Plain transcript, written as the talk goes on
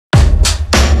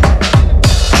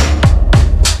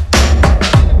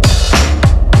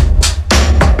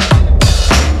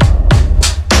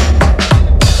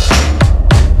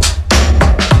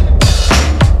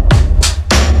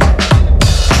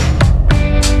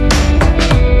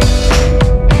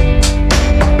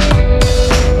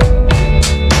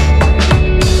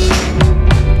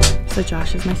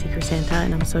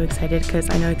so excited because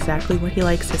I know exactly what he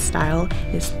likes. His style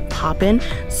is poppin'.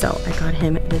 So I got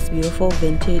him this beautiful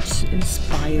vintage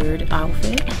inspired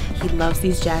outfit. He loves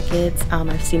these jackets.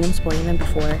 I've seen him sporting them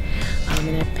before,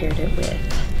 and I've paired it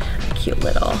with a cute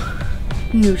little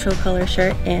neutral color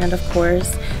shirt and of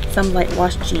course some light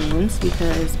wash jeans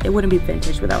because it wouldn't be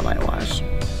vintage without light wash.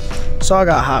 So I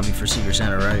got a hobby for Secret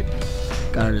Santa, right?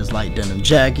 Got her this light denim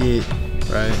jacket,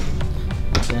 right?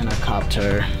 Then I copped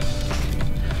her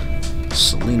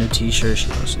Selena t-shirt. She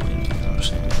loves Selena, you know what I'm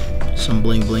saying? Some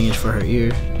bling blingish for her ear,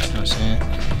 you know what I'm saying?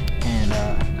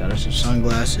 And got her some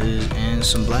sunglasses and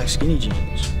some black skinny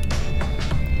jeans.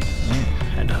 Yeah,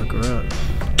 had to hook her up.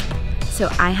 So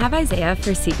I have Isaiah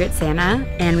for Secret Santa,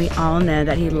 and we all know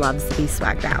that he loves to be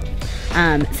swagged out.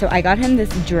 So I got him this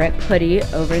drip hoodie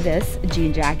over this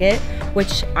jean jacket,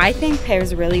 which I think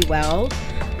pairs really well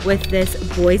with this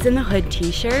Boys in the Hood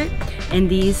t-shirt and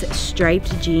these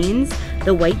striped jeans.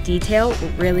 The white detail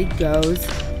really goes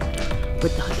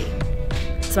with the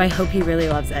hoodie. So I hope he really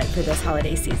loves it for this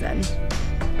holiday season.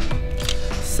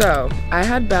 So I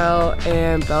had Belle,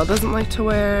 and Belle doesn't like to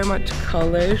wear much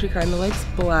color. She kind of likes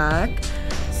black.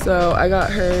 So I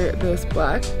got her this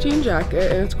black jean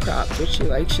jacket, and it's cropped, which she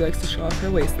likes. She likes to show off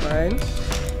her waistline.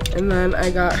 And then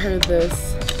I got her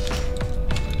this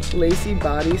lacy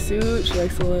bodysuit. She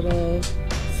likes a little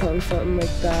something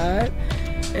like that.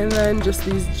 And then just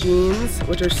these jeans,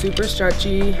 which are super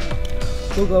stretchy,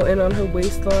 will go in on her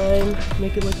waistline,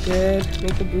 make it look good,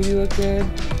 make the booty look good.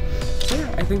 So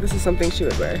yeah, I think this is something she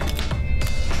would wear.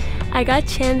 I got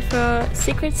Chen for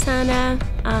Secret Santa.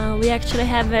 We actually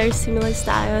have very similar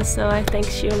styles, so I think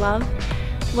she'll love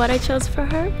what I chose for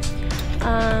her.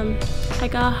 I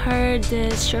got her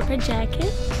this Sherpa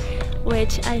jacket,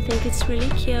 which I think is really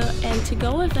cute, and to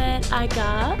go with it, I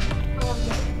got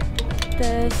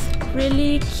this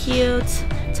really cute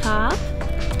top.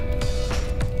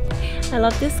 I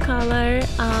love this color.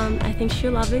 I think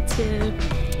she'll love it too.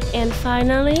 And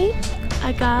finally,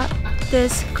 I got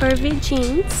this curvy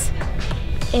jeans,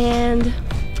 and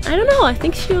I don't know, I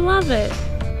think she'll love it.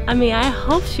 I mean, I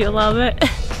hope she'll love it.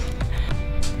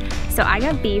 So I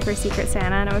got B for Secret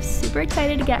Santa, and I was super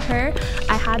excited to get her.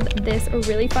 I had this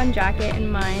really fun jacket in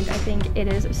mind. I think it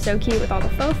is so cute with all the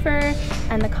faux fur,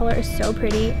 and the color is so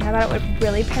pretty. And I thought it would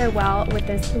really pair well with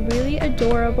this really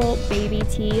adorable baby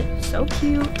tee. So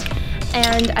cute.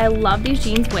 And I love these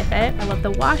jeans with it. I love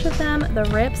the wash of them. The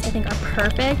rips I think are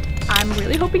perfect. I'm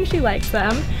really hoping she likes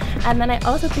them. And then I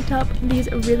also picked up these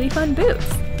really fun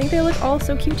boots. I think they look all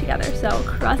so cute together. So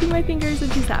crossing my fingers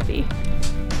that she's happy.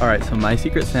 Alright, so my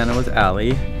Secret Santa was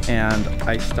Allie, and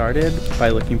I started by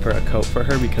looking for a coat for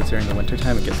her because during the winter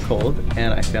time it gets cold,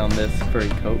 and I found this furry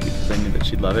coat because I knew that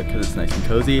she'd love it because it's nice and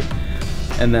cozy.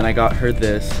 And then I got her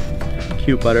this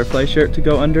cute butterfly shirt to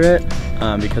go under it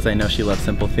because I know she loves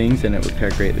simple things and it would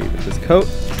pair greatly with this coat.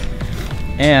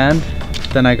 And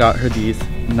then I got her these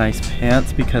nice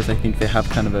pants because I think they have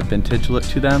kind of a vintage look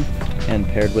to them, and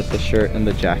paired with the shirt and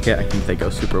the jacket I think they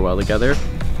go super well together.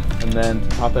 And then to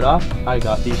top it off, I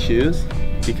got these shoes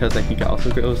because I think it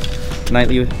also goes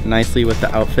nicely with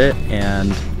the outfit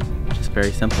and just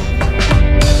very simple.